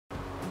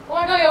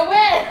my god, you're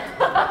wet!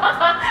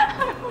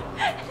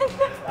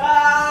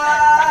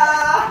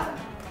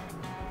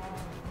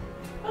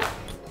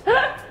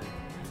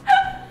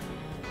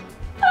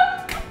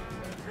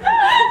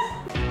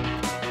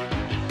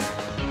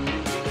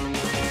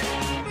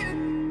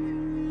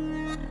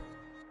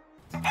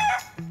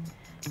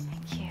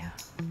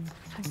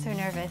 So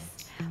nervous.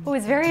 Oh,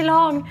 it's very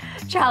long.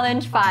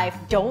 Challenge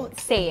 5, don't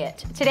say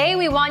it. Today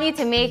we want you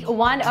to make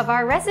one of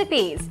our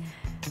recipes.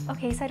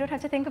 Okay, so I don't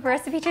have to think of a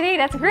recipe today,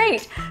 that's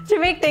great. To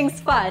make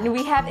things fun,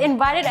 we have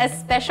invited a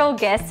special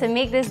guest to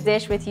make this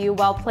dish with you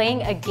while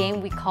playing a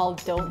game we call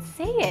Don't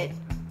Say It.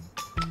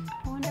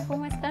 I wonder who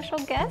my special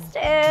guest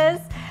is.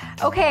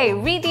 Okay,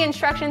 read the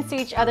instructions to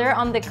each other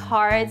on the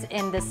cards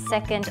in the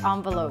second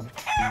envelope.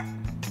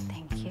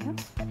 Thank you.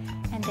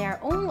 And there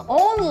are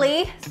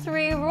only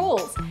 3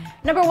 rules.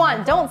 Number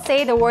 1, don't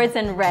say the words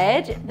in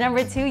red.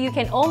 Number 2, you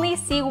can only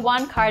see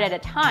 1 card at a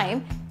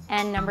time.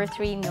 And number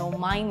 3, no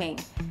miming.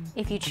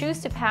 If you choose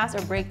to pass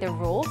or break the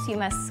rules, you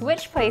must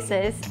switch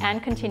places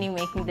and continue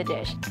making the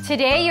dish.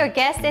 Today, your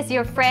guest is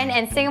your friend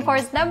and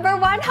Singapore's #1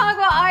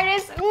 Hagwon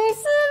artist, Sumi.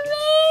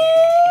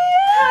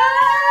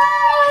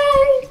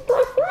 Hi!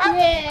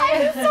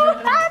 I'm so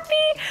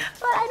happy,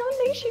 but I don't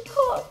think she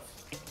cooks.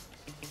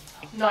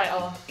 Not at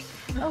all.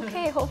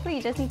 Okay, hopefully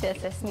you just need to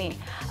assist me.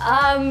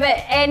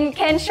 And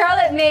can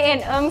Charlotte May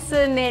and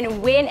Soo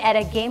Min win at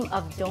a game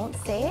of Don't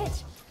Say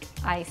It?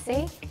 I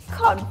say,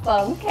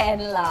 confirm can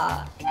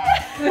lah.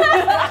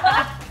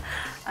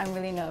 I'm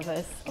really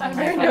nervous. I'm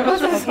very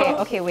nervous as well.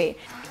 Okay, wait.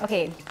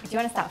 Okay, do you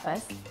want to start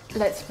first?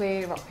 Let's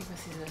play rock, paper,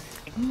 scissors.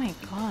 Oh my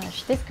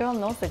gosh, this girl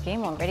knows the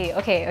game already.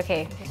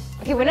 Okay,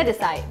 winner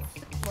decides.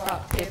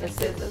 Rock, paper,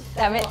 scissors.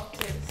 Damn it. Rock,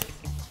 paper,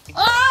 scissors.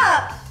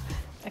 Ah!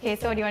 Okay,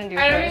 so what do you want to do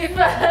I first? read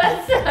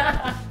first.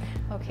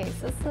 Okay,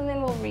 so Soo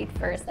Min will read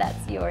first.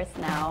 That's yours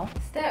now.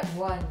 Step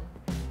 1.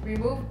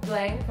 Remove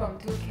blank from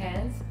 2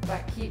 cans,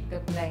 but keep the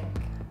blank.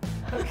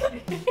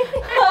 Okay.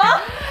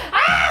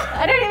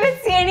 I don't even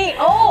see any.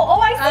 Oh,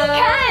 I see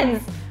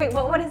cans. Wait,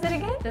 what is it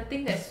again? The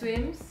thing that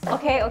swims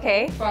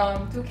Okay.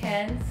 from 2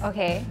 cans,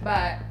 Okay.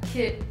 but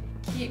keep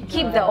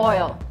the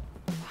oil.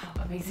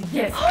 Wow, amazing.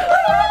 Yes.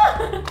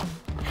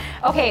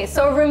 Okay,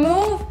 so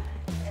remove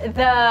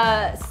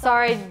the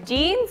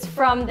sardines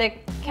from the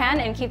can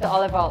and keep the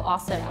olive oil.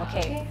 Awesome.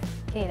 Okay,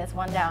 that's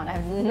 1 down. I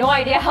have no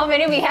idea how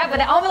many we have, but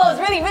the envelope is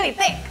really, really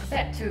thick.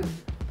 Step 2.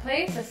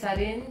 Place the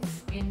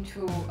sardines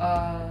into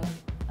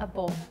A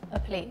bowl, a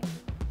plate,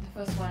 the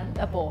first one.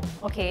 a bowl.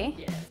 Okay.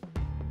 Yes.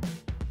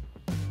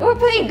 We're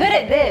pretty good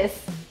at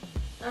this.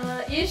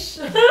 Ish.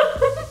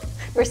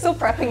 We're still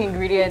prepping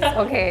ingredients.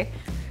 Okay.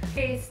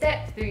 Okay,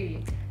 step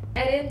 3.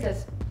 Add in the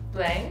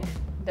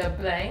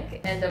blank,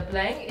 and the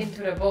blank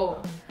into the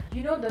bowl.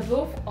 You know the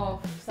loaf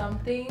of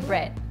something?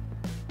 Bread.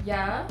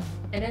 Yeah.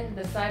 And then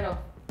the side of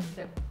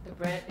the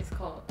bread is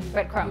called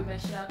Breadcrumb. You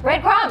mash it up.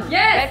 Breadcrumbs.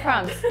 Yes.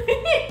 Breadcrumbs.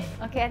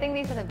 Okay, I think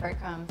these are the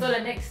breadcrumbs. So the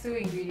next 2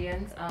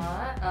 ingredients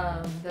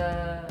are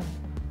the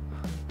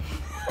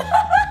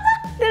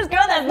This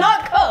girl does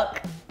not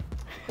cook.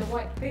 the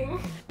white thing.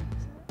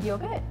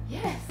 Yogurt.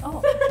 Yes.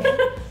 Oh,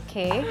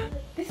 okay.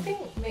 This thing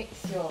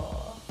makes your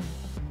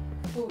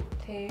food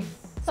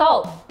taste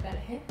Salt.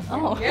 better.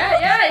 Oh.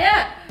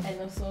 Yeah.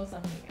 And also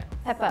something else.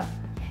 Pepper.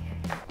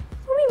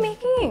 What are we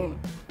making?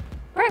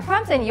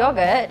 Breadcrumbs and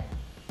yogurt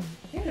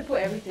You have to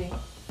put everything.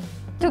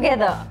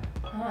 together.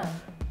 Huh.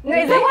 No,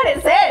 is that what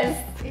it says?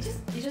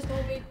 You just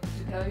told me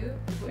to tell you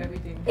to put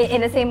everything.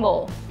 In the same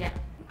bowl. Yeah.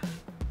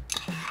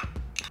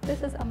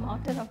 This is a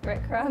mountain of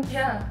breadcrumbs.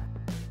 Yeah.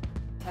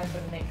 Time for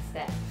the next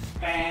step.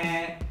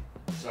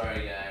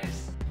 Sorry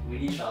guys, we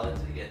need Charlotte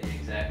to get the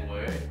exact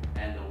word,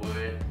 and the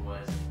word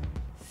was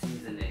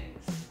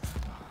seasonings.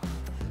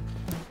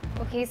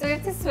 Okay, so we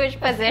have to switch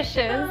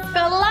positions.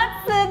 Good luck,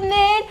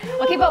 Sydney!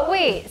 Okay, but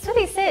wait, so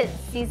they said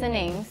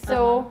seasoning,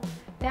 so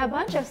there are a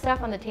bunch of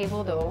stuff on the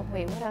table though.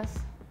 Wait, what else?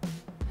 I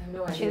have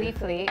no idea. Chili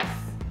flakes,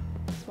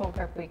 smoked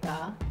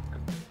paprika.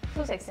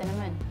 Looks like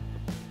cinnamon.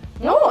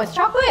 No, it's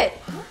chocolate!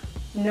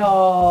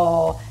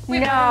 No!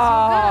 Wait, no!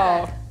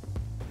 but it's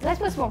Let's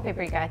put smoked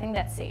paprika, I think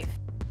that's safe.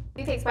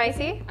 Do you take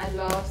spicy? I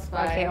love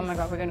spice. Okay, oh my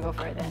god, we're gonna go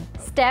for it then.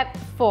 Step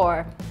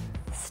 4.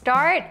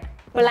 Start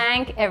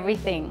blank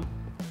everything.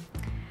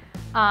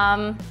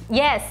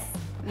 Yes,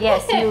 you. I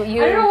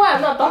don't know why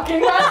I'm not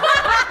talking about.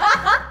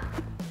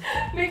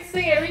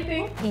 Mixing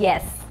everything.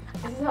 Yes.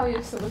 This is how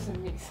you're supposed to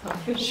mix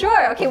something.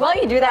 Sure, okay, while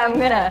you do that, I'm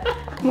gonna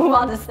move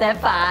on to step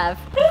 5.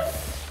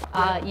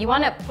 You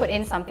wanna put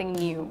in something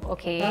new,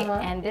 okay?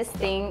 And this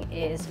thing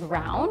is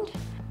round.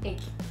 Egg.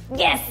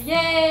 Yes!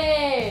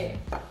 Yay!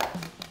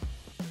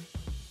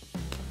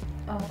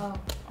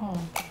 Oh.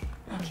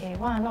 Okay,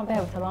 wow, not bad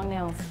with the long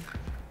nails.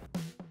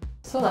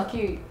 So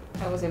lucky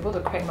I was able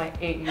to crack my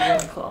egg using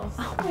the claws.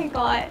 Oh my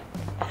god.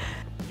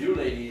 You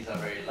ladies are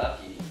very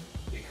lucky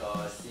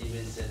because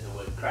Steven said the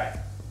word crack.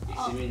 If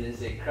Steven didn't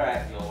say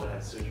crack, you all would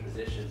have switched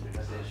positions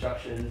because the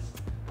instructions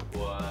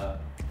were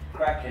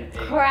crack and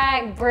egg.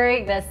 Crack,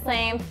 break, the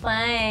same And keep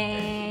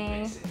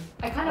thing. mixing.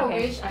 I kind of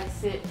Okay. wish I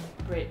said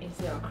bread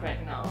instead of crack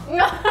now.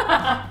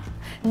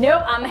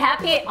 Nope, I'm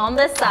happy on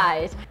this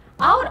side.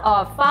 Out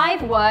of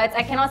 5 words,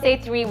 I cannot say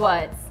 3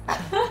 words.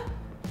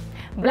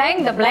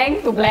 Blank the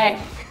blank to blank.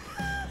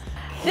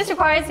 This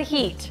requires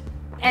heat,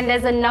 and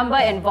there's a number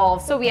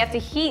involved, so we have to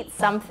heat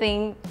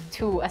something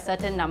to a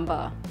certain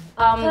number.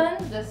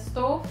 Turn the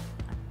stove.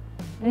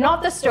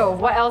 Not the stove.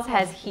 What else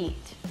has heat?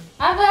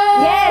 Oven!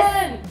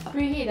 Yes!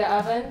 Preheat the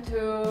oven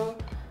to...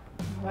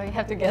 Well, you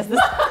have to guess this.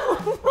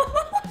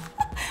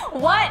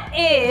 What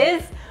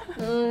is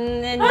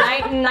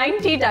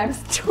 90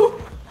 times 2?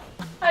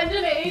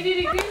 180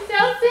 degrees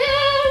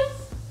Celsius!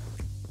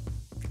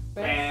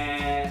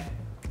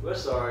 We're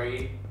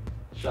sorry.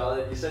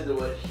 Charlotte, you said the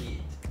word heat.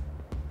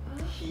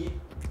 Heat,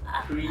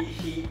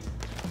 preheat,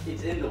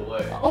 it's in the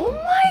word. Oh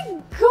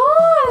my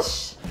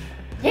gosh!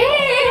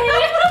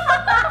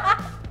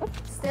 Yeah!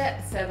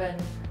 Step 7.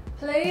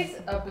 Place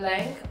a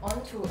blank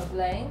onto a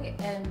blank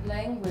and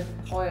blank with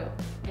oil.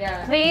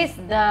 Yeah. Place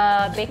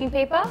the baking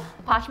paper,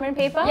 parchment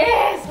paper.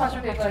 Yes!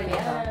 Parchment paper, Parchment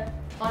yeah.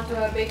 Onto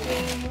a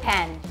baking...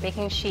 Pan,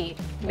 baking sheet,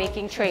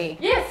 baking tray.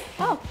 Yes!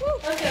 Oh,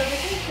 Onto a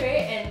baking tray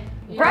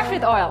and... brush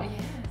with oil.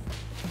 Yes.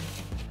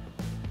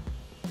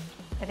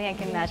 I think I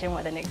can imagine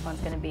what the next one's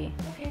gonna be.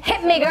 Okay.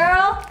 Hit me,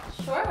 girl!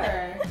 Sure.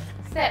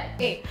 Step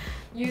 8.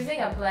 Using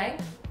a blank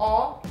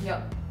or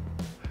your...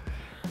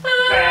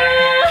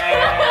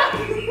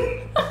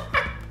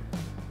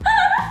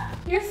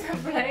 Use a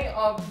blank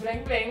or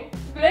blank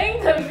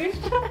blank the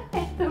mixture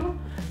into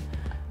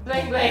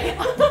blank blank.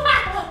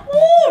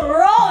 Who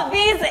wrote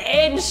these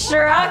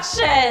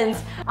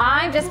instructions?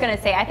 I'm just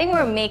gonna say, I think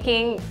we're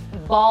making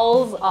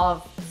balls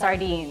of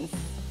sardines,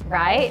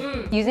 right?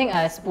 Using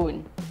a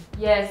spoon.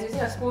 Yes, using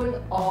a spoon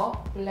or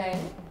blank.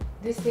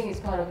 This thing is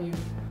part of you.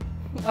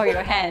 Or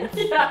your hands.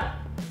 Yeah.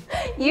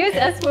 Use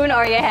a spoon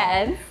or your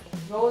hands.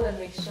 Roll the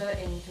mixture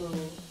into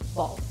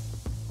Balls.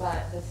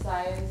 but the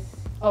size...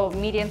 Oh,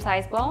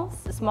 medium-sized balls,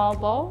 small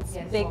balls,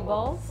 Yes, big small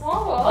balls.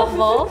 Small balls. Big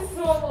balls.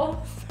 Small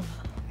balls.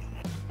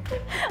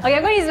 Okay,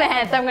 I'm gonna use my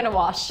hands, so I'm gonna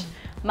wash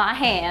my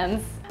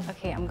hands.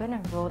 Okay, I'm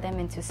gonna roll them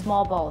into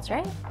small balls,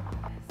 right?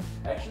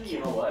 Actually, you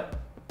know what?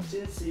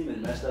 Since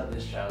Seaman messed up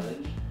this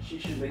challenge, she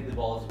should make the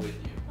balls with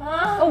you.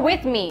 Oh,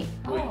 with me.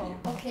 With Oh,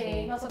 you.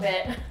 okay. Not so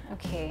bad.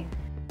 Okay.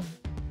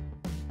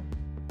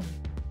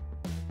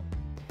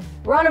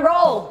 We're on a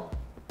roll.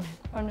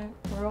 On a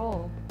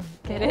roll.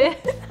 Get it?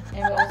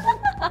 And we're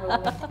also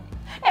rolling.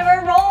 And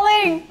we're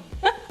rolling!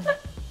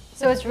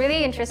 So it's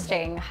really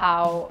interesting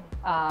how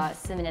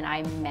Simon and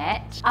I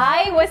met.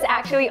 I was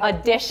actually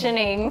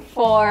auditioning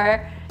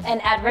for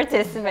an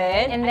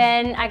advertisement, and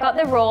then I got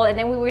the role, and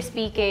then we were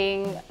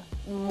speaking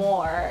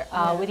more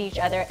with each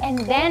other, and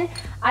then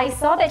I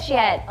saw that she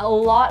had a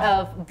lot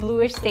of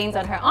bluish stains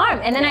on her arm,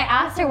 and then I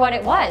asked her what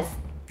it was,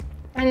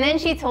 and then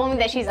she told me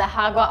that she's a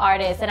hagwa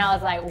artist, and I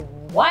was like,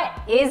 what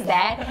is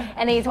that?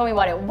 And then he told me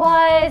what it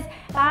was.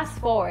 Fast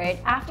forward,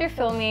 after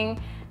filming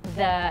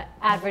the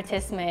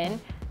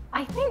advertisement,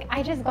 I think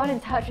I just got in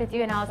touch with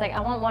you and I was like, I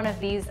want one of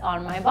these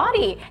on my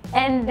body.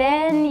 And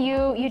then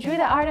you drew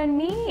the art on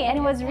me and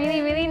it was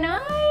really, really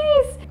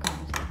nice.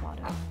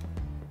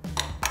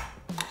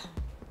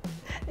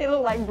 They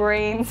look like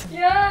brains.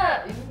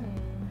 Yeah.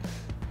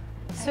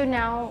 So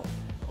now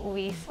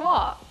we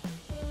swap.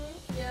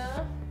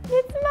 Yeah.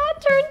 It's my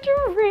turn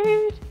to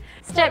read.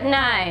 Step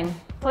 9.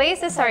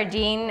 Place the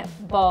sardine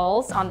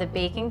balls on the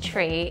baking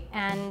tray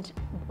and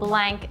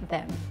blank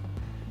them.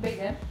 Bake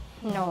them.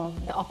 No,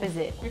 the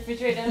opposite.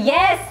 Refrigerate them.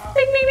 Yes!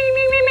 Ding, ding, ding,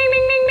 ding, ding,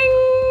 ding, ding,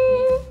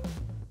 ding.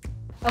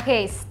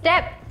 Okay,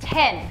 step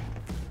 10.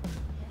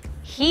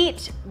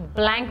 Heat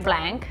blank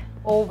blank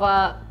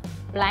over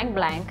blank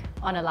blank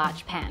on a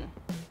large pan.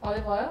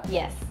 Olive oil.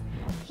 Yes.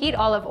 Heat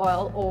olive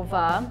oil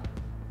over...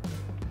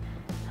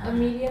 A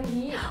medium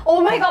heat.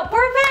 Oh my god,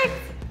 perfect!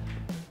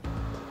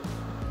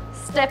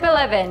 Step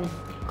 11.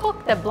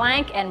 Cook the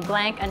blank and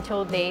blank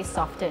until they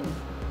soften.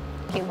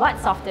 Okay, what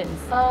softens?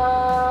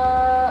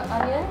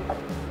 Onion.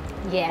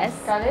 Yes.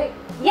 Garlic.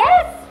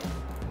 Yes!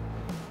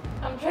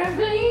 I'm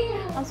trembling.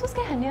 I'm so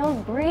scared her nail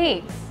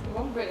breaks. It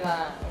won't break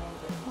lah. It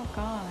won't break. Oh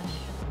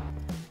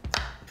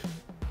gosh.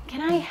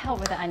 Can I help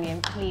with the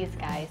onion, please,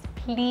 guys?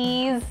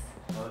 Please.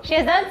 Okay. She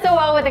has done so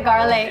well with the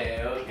garlic.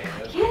 Okay.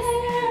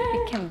 Yes!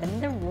 We can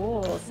bend the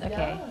rules.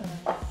 Okay.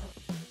 Yes.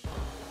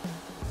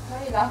 Why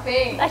are you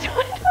laughing? I don't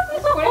know.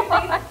 Just putting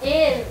things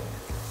in.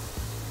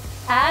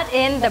 Add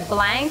in the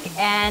blank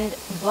and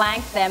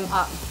blank them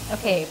up.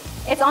 Okay,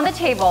 it's on the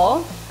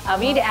table.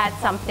 We need to add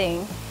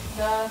something.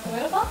 The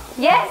tomato sauce?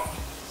 Yes!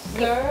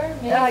 Stir,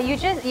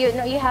 mix.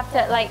 You have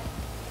to like,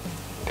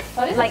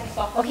 Oh, this like, is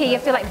soft. okay, you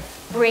have to like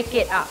break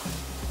it up.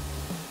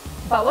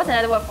 But what's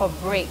another word for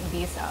break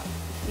these up?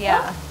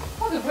 Yeah.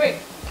 How to break?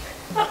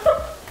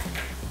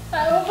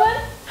 I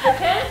open the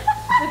can,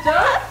 the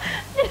jar.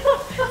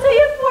 So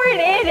you pour it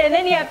in and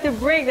then you have to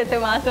break the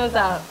tomatoes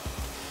up.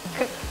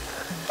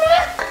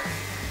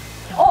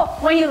 Oh,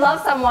 when you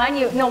love someone,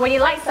 when you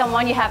like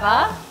someone, you have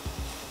a...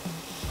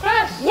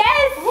 Crush.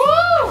 Yes!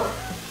 Woo!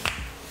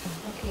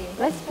 Okay.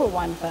 Let's put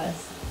one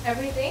first.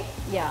 Everything?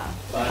 Yeah.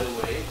 By the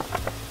way,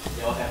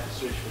 You'll have to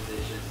switch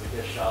positions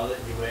because Charlotte,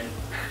 you went.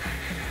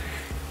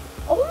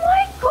 Oh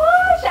my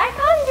gosh, I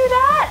can't do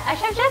that. I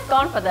should have just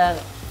gone for the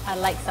I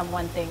like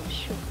someone thing.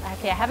 Shoot.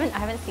 Okay, I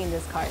haven't seen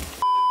this card.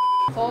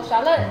 So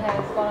Charlotte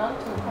has gone on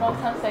to put on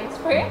some setting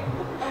spray.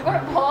 I'm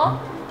gonna pour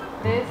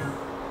this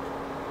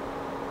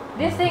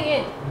thing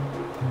in.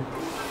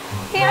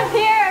 Okay, I'm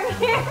here.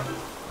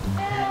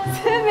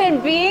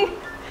 Cinnamon being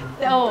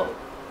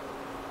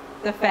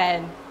the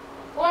fan.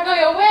 Oh my god,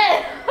 you're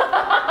wet!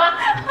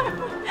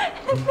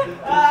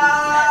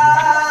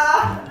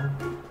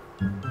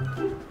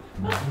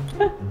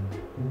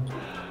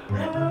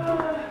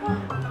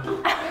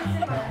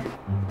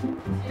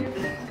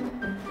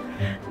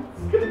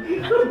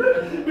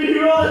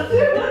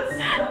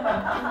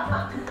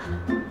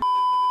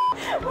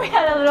 We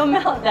had a little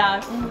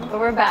meltdown, but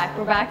we're back.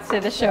 We're back to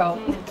the show.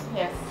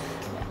 Yes.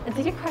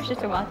 Did you crush the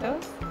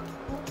tomatoes?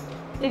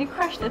 Did you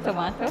crush the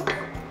tomatoes?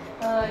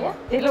 Yeah.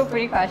 They look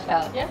pretty crushed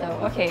out. Yeah.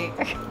 So, okay.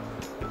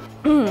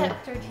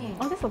 Step 13.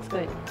 Oh, this looks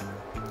good.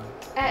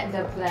 Add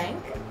the blank,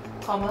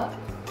 comma,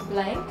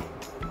 blank,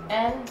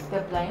 and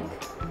the blank.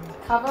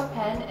 Cover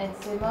pan and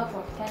simmer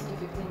for 10 to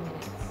 15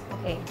 minutes.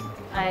 Okay.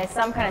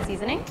 Some kind of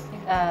seasoning.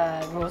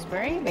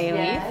 Rosemary, bay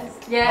leaf. Yes.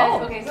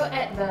 Yes. Oh. Okay, so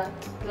add the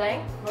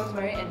blank,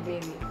 rosemary, and bay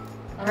leaf.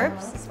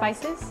 Herbs,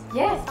 spices.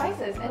 Yes,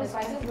 spices. Add the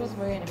spices,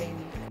 rosemary, and bay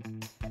leaf.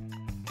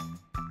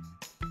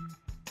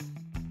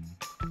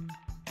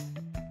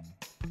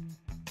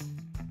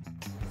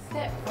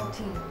 Step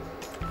 14.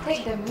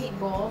 Take the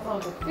meatballs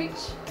out of the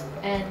fridge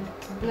and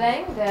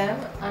blank them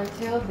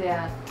until they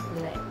are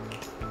blank.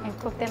 And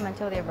cook them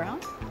until they're brown.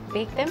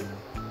 Bake them.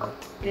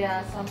 They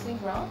are something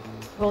brown?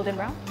 Golden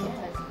brown.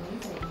 Yes,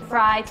 amazing.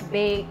 Fry to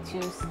bake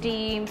to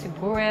steam to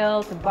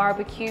grill to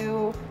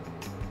barbecue.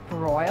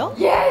 Broil?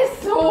 Yes!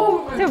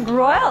 So To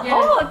broil? Yes.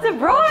 Oh, to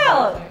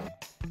broil!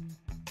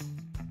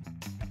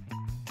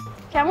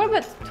 Okay, I'm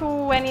gonna put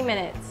 20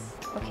 minutes.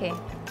 Okay,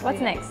 what's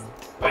Okay. next?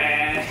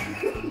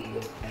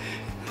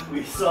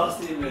 We saw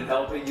Steven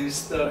helping you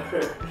stir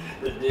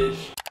the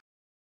dish.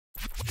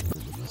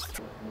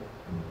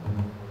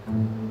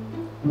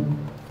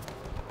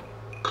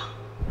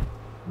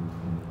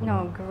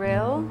 No,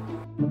 grill.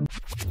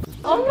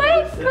 Oh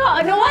my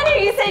god, no wonder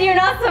you said you're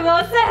not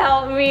supposed to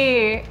help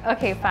me.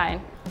 Okay,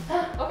 fine.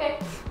 Okay.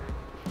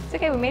 It's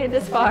okay, we made it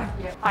this far.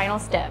 Yep. Final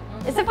step.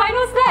 It's the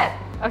final step.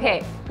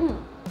 Okay.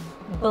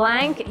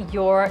 Blank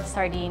your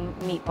sardine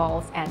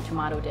meatballs and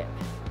tomato dip.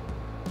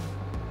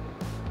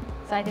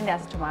 So I think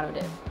that's a tomato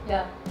dip.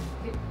 Yeah.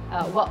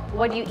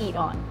 What do you eat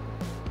on?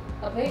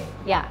 A plate?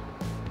 Yeah.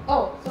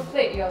 Oh, so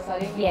plate your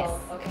sardine Yes.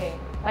 meatballs. Okay.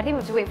 I think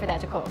we have to wait for that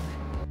to cook.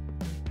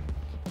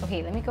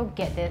 Okay, let me go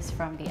get this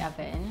from the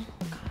oven.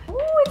 Ooh,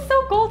 it's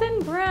so golden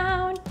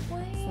brown.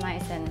 It's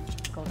nice and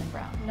golden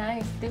brown.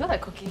 Nice. They look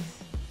like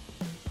cookies.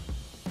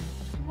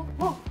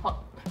 Oh,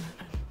 hot.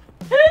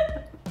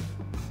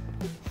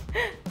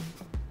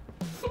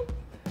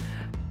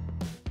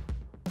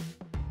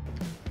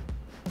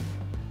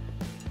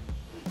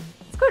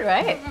 It's good,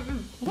 right?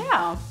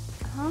 Yeah.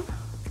 Huh?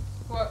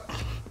 What?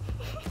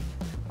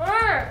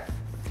 I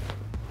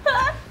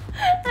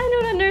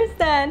don't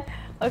understand.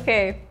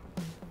 Okay.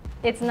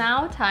 It's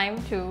now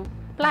time to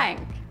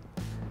blank.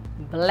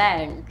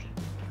 Blank.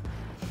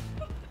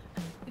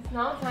 It's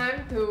now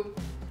time to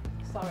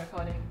stop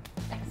recording.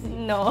 Exit.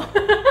 No.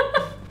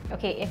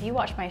 Okay, if you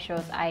watch my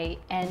shows, I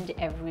end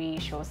every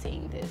show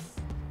saying this.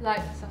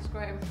 Like,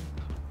 subscribe,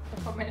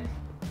 comment.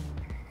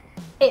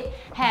 It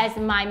has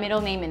my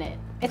middle name in it.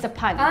 It's a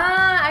pun.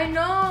 Ah, I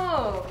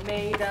know.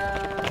 May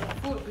the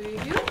food be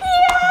with you.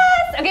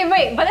 Yes! Okay,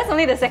 wait, but that's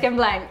only the second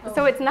blank. Oh.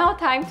 So it's now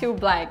time to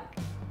blank.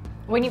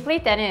 When you play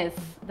tennis,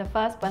 the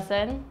first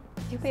person.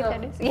 Do you play Serve.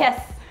 tennis?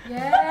 Yes.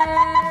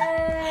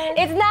 Yes.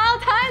 It's now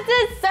time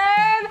to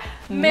serve.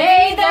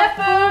 May the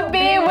food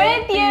be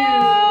with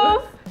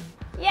you.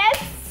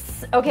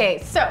 Yes. Okay,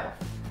 so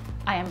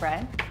Ayam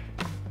Brand.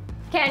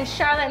 Can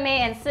Charlotte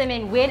May and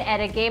Simon win at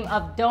a game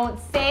of Don't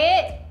Say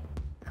It?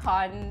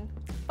 Confirm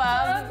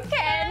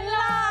can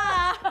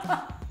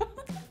la.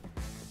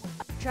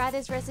 Try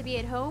this recipe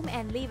at home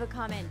and leave a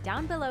comment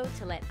down below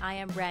to let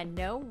Ayam Brand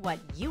know what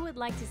you would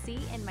like to see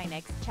in my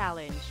next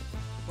challenge.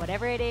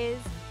 Whatever it is,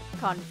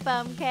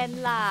 confirm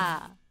can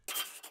la.